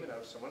cast a demon out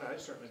of someone.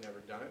 I'd certainly never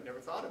done it, never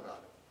thought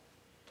about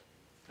it.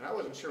 And I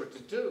wasn't sure what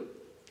to do.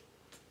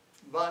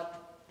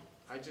 But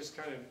I just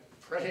kind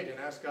of prayed and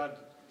asked God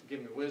to give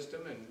me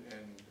wisdom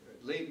and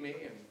lead me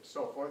and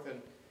so forth.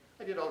 And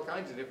I did all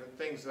kinds of different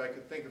things that I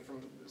could think of from,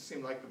 it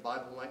seemed like the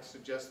Bible might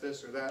suggest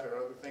this or that or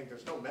other thing.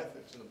 There's no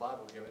methods in the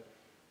Bible given.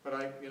 But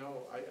I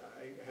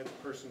had the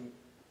person,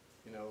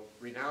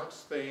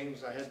 renounce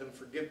things. I had them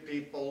forgive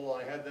people.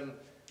 I had them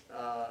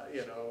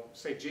you know,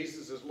 say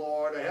Jesus is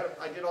Lord.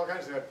 I did all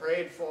kinds of things. I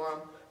prayed for him.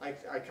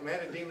 I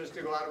commanded demons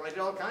to go out of him. I did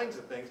all kinds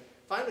of things.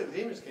 Finally, the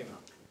demons came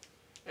out.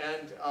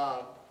 And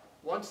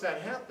once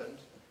that happened,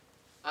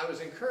 I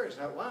was encouraged.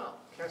 I thought, wow,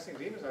 casting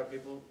demons out of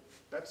people,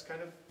 that's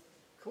kind of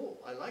cool.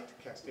 I like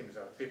to cast demons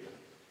out of people.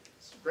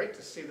 It's great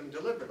to see them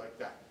delivered like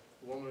that.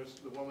 The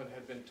woman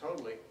had been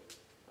totally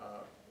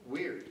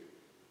weird,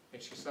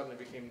 and she suddenly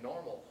became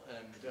normal,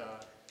 and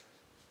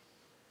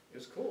it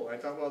was cool. I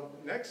thought, well,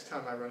 next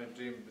time I run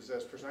into a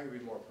demon-possessed person, I'm going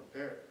to be more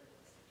prepared.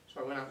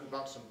 So I went out and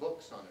bought some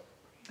books on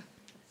it.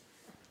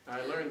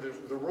 I learned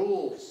the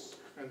rules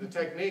and the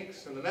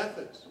techniques and the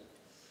methods.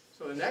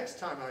 So the next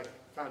time I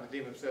found a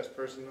demon-possessed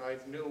person, I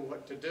knew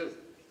what to do.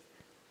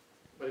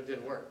 But it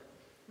didn't work.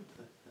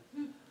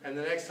 And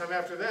the next time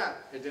after that,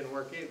 it didn't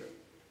work either.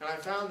 And I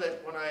found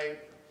that when I,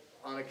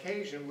 on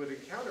occasion, would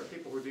encounter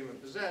people who were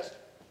demon-possessed,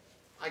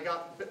 I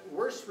got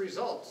worse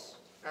results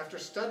after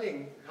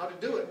studying how to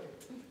do it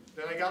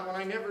than I got when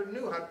I never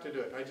knew how to do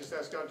it. I just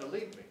asked God to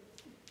lead me.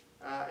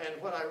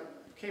 And what I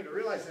came to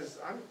realize is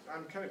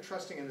I'm kind of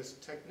trusting in these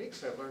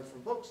techniques I've learned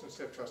from books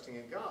instead of trusting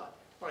in God.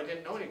 When I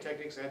didn't know any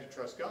techniques, I had to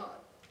trust God.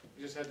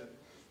 I just had to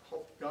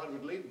hope God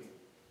would lead me.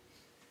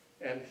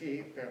 And he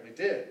apparently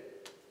did.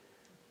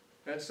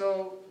 And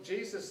so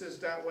Jesus is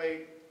that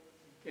way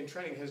in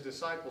training his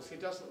disciples. He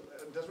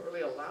doesn't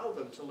really allow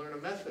them to learn a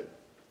method.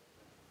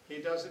 He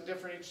does it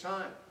different each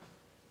time.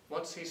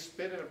 Once he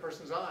spit in a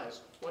person's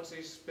eyes. Once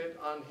he spit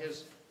on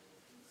his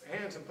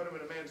hands and put them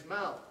in a man's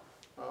mouth.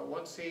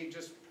 Once he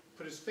just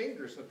put his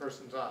fingers in the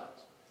person's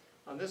eyes.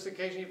 On this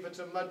occasion he put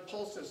some mud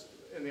pulses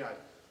in the eyes.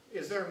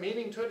 Is there a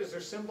meaning to it? Is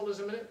there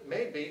symbolism in it?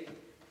 Maybe.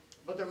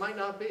 But there might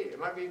not be. It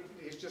might be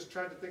he's just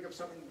trying to think of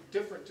something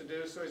different to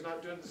do so he's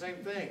not doing the same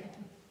thing.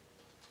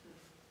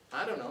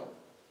 I don't know.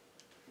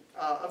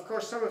 Of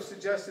course, some have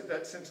suggested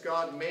that since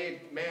God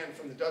made man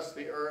from the dust of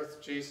the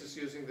earth, Jesus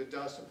using the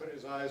dust and putting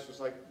his eyes was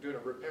like doing a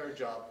repair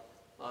job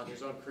on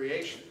his own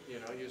creation, you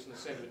know, using the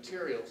same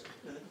materials.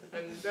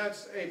 And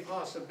that's a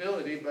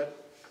possibility,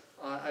 but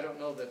I don't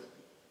know.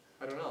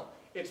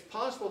 It's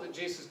possible that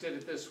Jesus did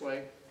it this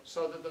way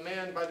so that the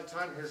man, by the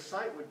time his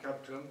sight would come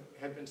to him,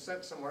 had been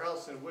sent somewhere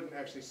else and wouldn't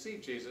actually see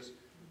Jesus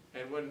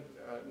and wouldn't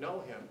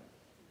know him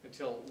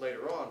until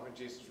later on when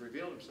Jesus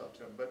revealed himself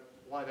to him. But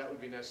why that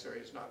would be necessary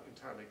is not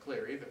entirely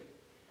clear either.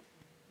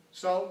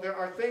 So there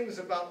are things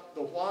about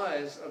the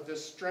whys of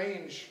this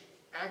strange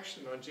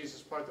action on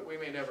Jesus' part that we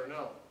may never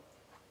know.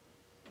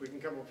 We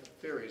can come up with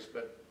theories,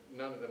 but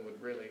none of them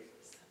would really,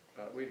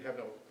 we'd have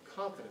no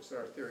confidence that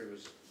our theory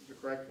was the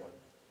correct one.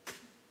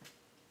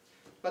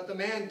 But the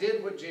man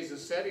did what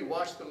Jesus said. He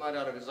washed the mud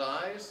out of his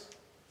eyes,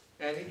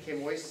 and he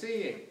came away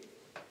seeing.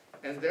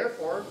 And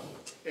therefore,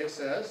 it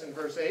says in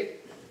verse 8,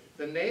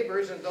 the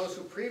neighbors and those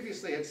who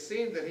previously had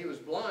seen that he was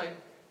blind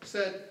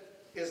said,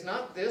 is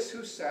not this he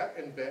who sat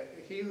and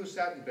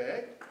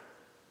begged?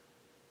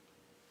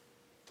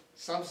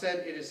 Some said,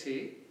 it is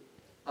he.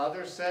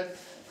 Others said,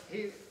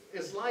 he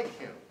is like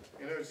him.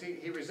 In other words,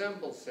 he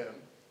resembles him.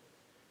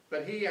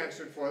 But he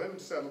answered for them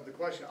and settled the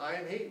question, I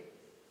am he.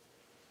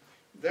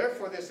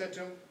 Therefore they said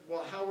to him,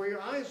 well, how were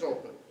your eyes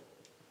opened?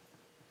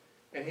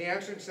 And he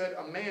answered and said,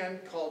 a man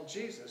called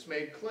Jesus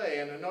made clay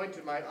and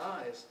anointed my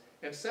eyes,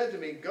 and said to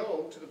me,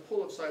 go to the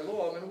pool of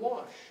Siloam and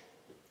wash.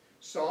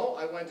 So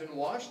I went and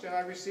washed, and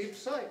I received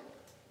sight.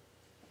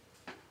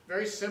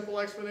 Very simple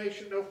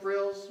explanation, no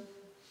frills,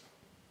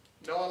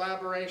 no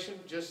elaboration,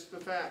 just the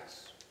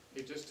facts.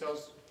 He just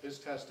tells his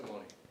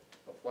testimony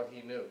of what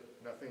he knew,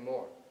 nothing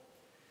more.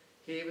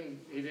 He didn't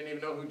even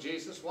know who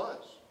Jesus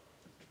was.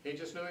 He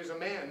just knew he was a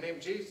man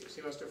named Jesus.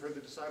 He must have heard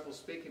the disciples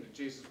speaking to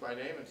Jesus by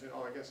name and saying,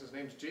 oh, I guess his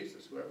name's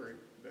Jesus, whoever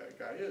that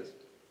guy is.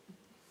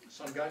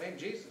 Some guy named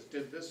Jesus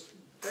did this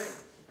thing.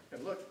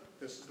 And look,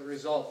 this is the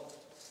result.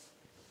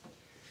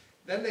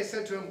 Then they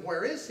said to him,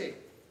 where is he?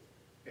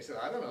 He said,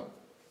 I don't know.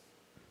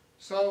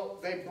 So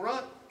they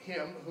brought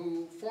him,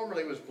 who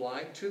formerly was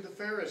blind, to the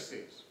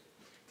Pharisees.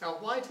 Now,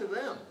 why to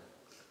them?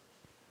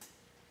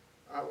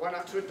 Why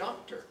not to a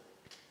doctor?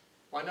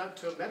 Why not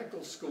to a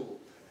medical school?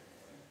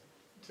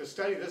 To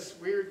study this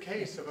weird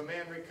case of a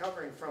man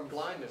recovering from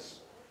blindness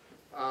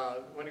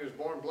when he was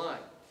born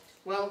blind.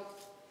 Well,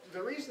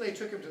 the reason they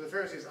took him to the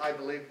Pharisees, I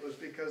believe, was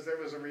because there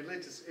was a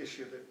religious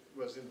issue that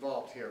was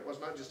involved here. It was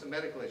not just a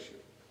medical issue.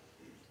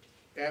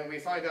 And we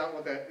find out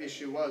what that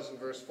issue was in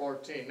verse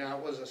 14. Now,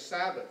 it was a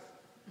Sabbath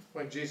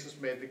when Jesus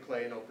made the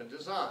clay and opened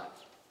his eyes.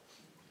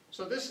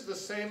 So this is the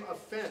same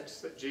offense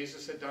that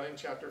Jesus had done in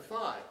chapter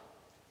 5,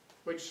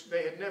 which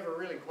they had never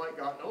really quite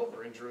gotten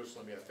over in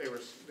Jerusalem yet. They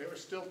were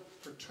still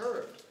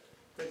perturbed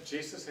that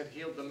Jesus had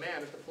healed the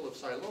man at the pool of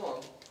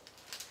Siloam,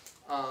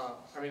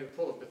 the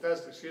pool of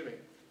Bethesda, excuse me,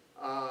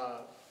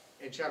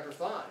 in chapter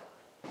 5.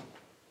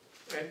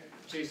 And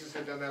Jesus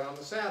had done that on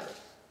the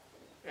Sabbath.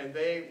 And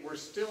they were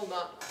still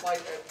not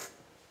quite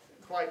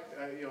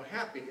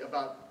happy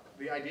about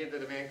the idea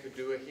that a man could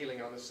do a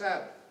healing on the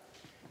Sabbath.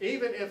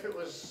 Even if it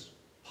was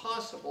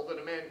possible that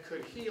a man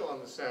could heal on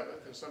the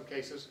Sabbath in some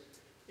cases,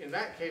 in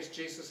that case,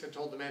 Jesus had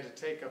told the man to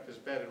take up his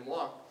bed and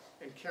walk.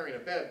 and carrying a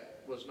bed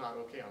was not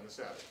okay on the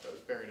Sabbath. That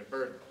was bearing a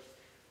burden.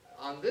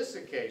 On this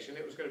occasion,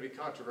 it was going to be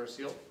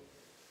controversial,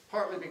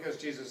 partly because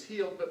Jesus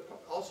healed, but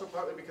also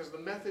partly because of the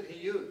method he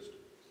used.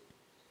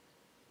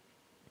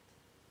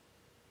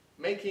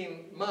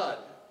 Making mud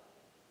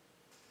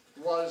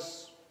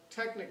was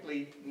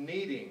technically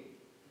kneading.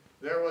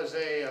 There was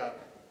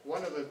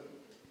one of the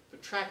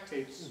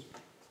tractates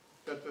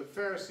that the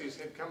Pharisees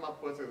had come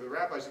up with, or the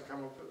rabbis had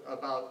come up with,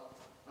 about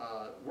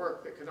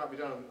work that could not be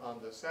done on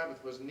the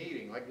Sabbath was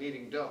kneading, like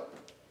kneading dough.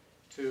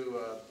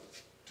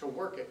 To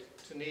work it,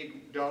 to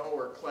knead dough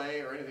or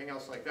clay or anything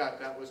else like that,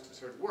 that was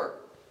considered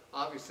work.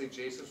 Obviously,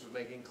 Jesus was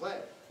making clay.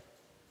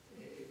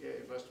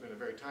 It must have been a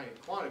very tiny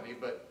quantity,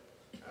 but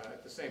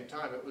at the same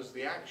time, it was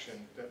the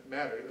action that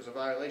mattered. It was a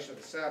violation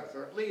of the Sabbath,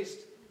 or at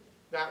least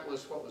that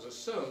was what was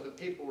assumed, that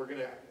people were going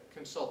to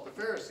consult the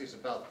Pharisees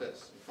about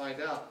this and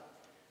find out,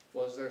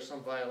 was there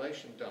some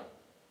violation done?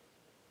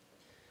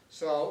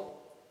 So,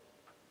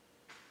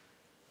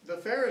 the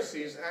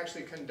Pharisees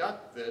actually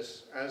conduct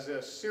this as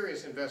a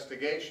serious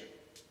investigation.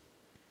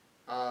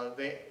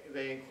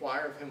 They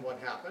inquire of him what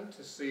happened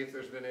to see if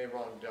there's been any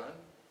wrong done.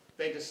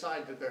 They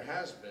decide that there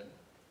has been,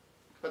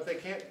 but they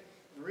can't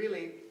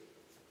really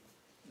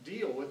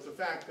deal with the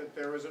fact that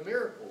there was a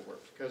miracle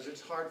worked, because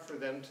it's hard for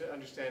them to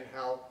understand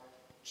how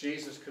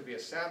Jesus could be a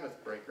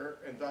Sabbath breaker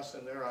and thus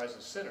in their eyes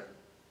a sinner,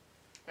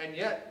 and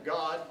yet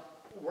God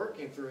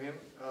working through him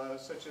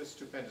such a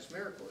stupendous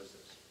miracle as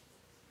this.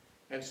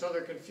 And so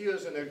they're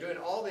confused, and they're doing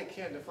all they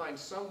can to find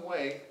some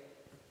way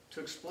to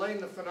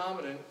explain the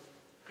phenomenon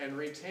and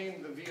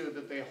retain the view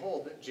that they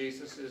hold that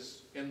Jesus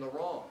is in the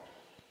wrong.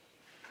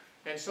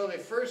 And so they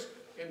first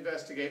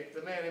investigate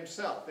the man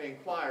himself. They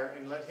inquire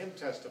and let him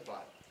testify.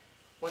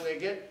 When they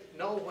get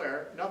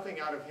nothing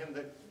out of him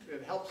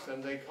that helps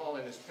them, they call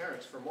in his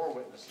parents for more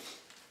witnesses.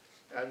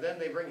 And then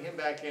they bring him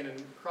back in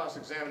and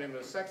cross-examine him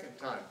a second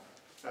time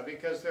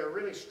because they're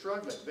really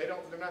struggling. They're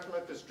not going to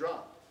let this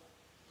drop.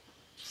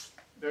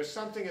 There's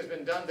something has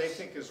been done they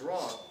think is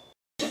wrong,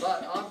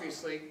 but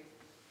obviously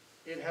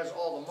it has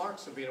all the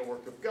marks of being a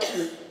work of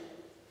God.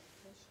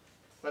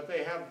 But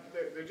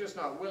they're just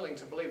not willing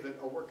to believe that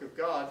a work of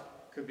God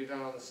could be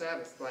done on the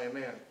Sabbath by a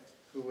man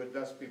who would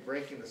thus be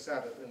breaking the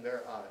Sabbath in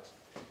their eyes.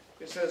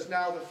 It says,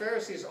 now the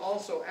Pharisees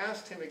also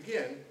asked him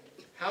again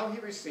how he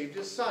received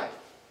his sight.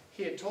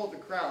 He had told the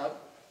crowd,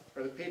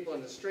 or the people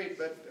in the street,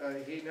 but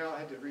he now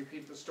had to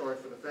repeat the story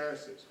for the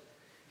Pharisees.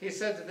 He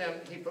said to them,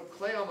 he put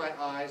clay on my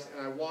eyes,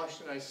 and I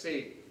washed, and I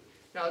see.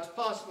 Now, it's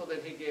possible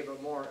that he gave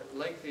a more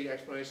lengthy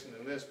explanation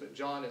than this, but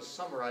John is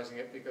summarizing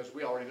it because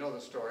we already know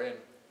the story, and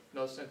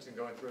no sense in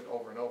going through it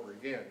over and over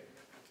again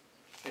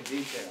in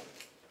detail.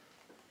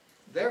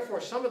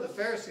 Therefore, some of the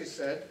Pharisees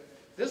said,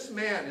 this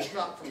man is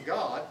not from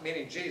God,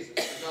 meaning Jesus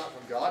is not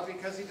from God,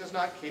 because he does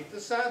not keep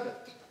the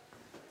Sabbath.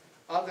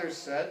 Others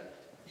said,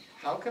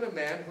 how can a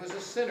man who is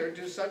a sinner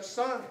do such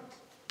signs?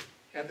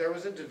 And there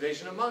was a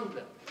division among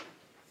them.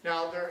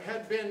 Now, there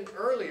had been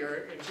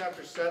earlier in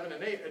chapter 7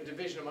 and 8 a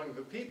division among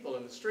the people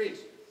in the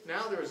streets.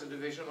 Now there was a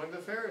division among the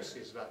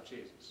Pharisees about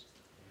Jesus.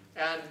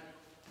 And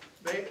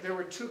there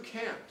were two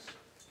camps.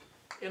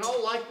 In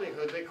all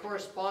likelihood, they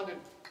corresponded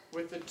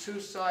with the two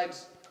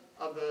sides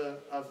of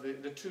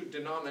the two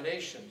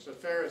denominations of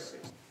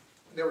Pharisees.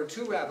 There were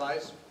two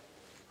rabbis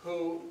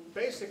who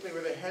basically were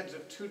the heads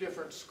of two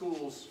different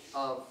schools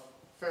of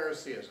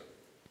Phariseeism.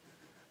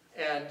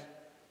 And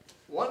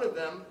one of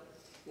them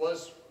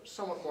was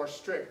somewhat more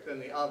strict than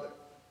the other.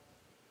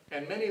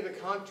 And many of the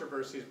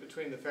controversies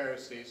between the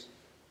Pharisees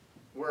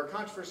were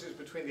controversies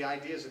between the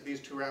ideas of these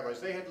two rabbis.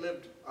 They had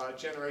lived a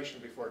generation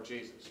before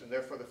Jesus, and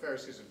therefore the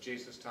Pharisees of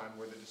Jesus' time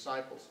were the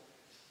disciples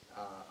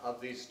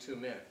of these two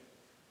men.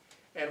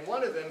 And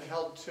one of them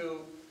held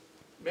to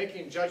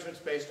making judgments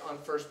based on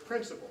first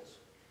principles.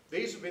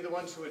 These would be the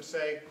ones who would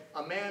say,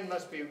 a man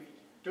must be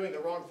doing the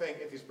wrong thing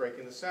if he's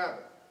breaking the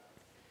Sabbath.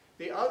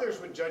 The others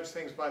would judge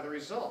things by the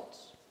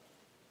results.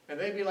 And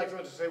they'd be like the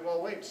ones who say,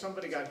 well, wait,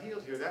 somebody got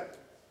healed here.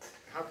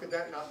 How could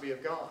that not be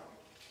of God?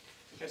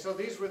 And so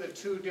these were the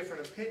two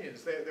different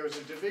opinions. There was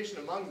a division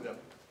among them.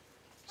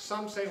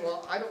 Some saying,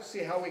 well, I don't see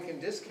how we can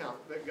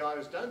discount that God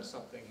has done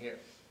something here.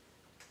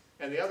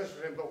 And the others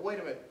were saying, but wait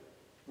a minute,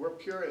 we're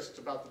purists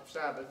about the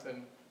Sabbath,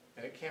 and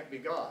it can't be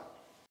God.